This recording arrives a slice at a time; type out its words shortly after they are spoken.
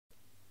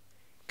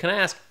Can I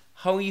ask,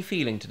 how are you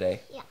feeling today?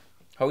 Yeah.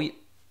 How are you?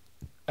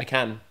 I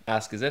can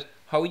ask, is it?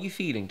 How are you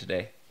feeling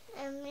today?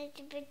 I'm a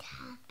little bit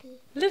happy.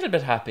 A little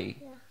bit happy.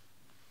 Yeah.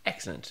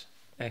 Excellent.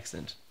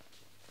 Excellent.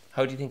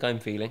 How do you think I'm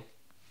feeling?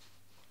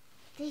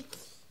 Little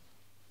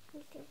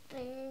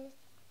bit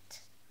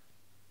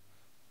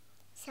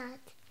sad.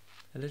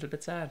 A little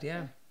bit sad,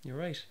 yeah. You're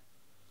right.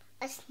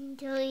 A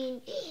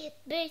tiny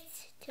bit.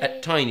 A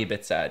tiny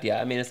bit sad,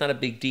 yeah. I mean, it's not a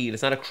big deal.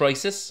 It's not a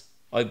crisis.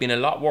 I've been a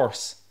lot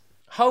worse.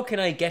 How can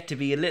I get to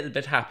be a little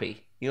bit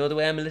happy? You know, the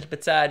way I'm a little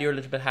bit sad, you're a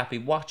little bit happy.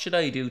 What should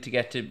I do to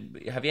get to...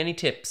 Have you any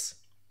tips?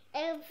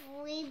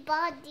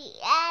 Everybody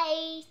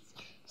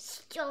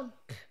else jump.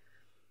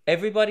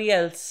 Everybody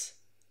else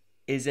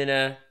is in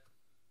a...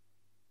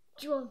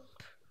 Jump.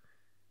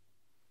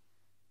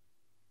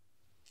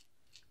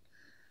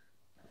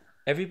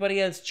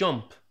 Everybody else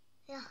jump.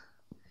 Yeah.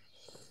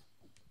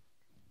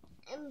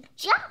 I'm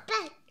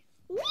jumping.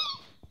 Whee!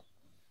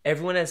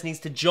 Everyone else needs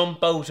to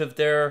jump out of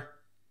their...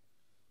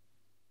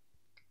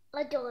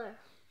 A door.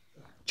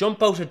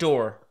 Jump out a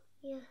door.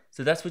 Yeah.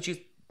 So that's what you...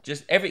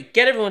 Get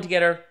everyone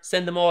together,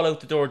 send them all out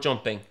the door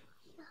jumping.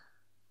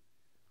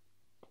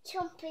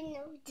 Jumping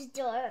out the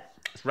door.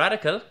 It's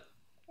radical.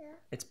 Yeah.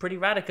 It's pretty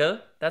radical.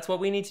 That's what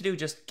we need to do.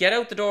 Just get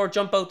out the door,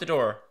 jump out the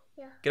door.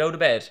 Yeah. Get out of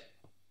bed.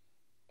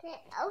 Get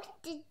out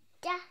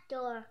that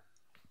door.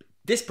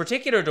 This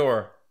particular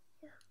door.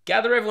 Yeah.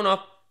 Gather everyone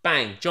up,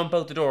 bang, jump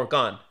out the door,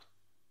 gone.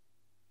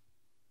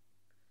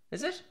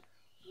 Is it?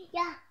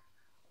 Yeah.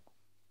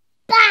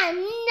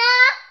 Bang!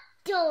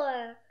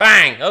 Door.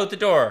 Bang! Out the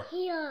door.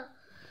 Yeah.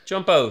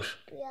 Jump out.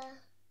 Yeah.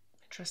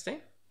 Interesting.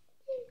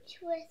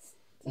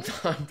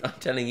 Interesting. I'm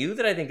telling you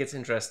that I think it's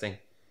interesting.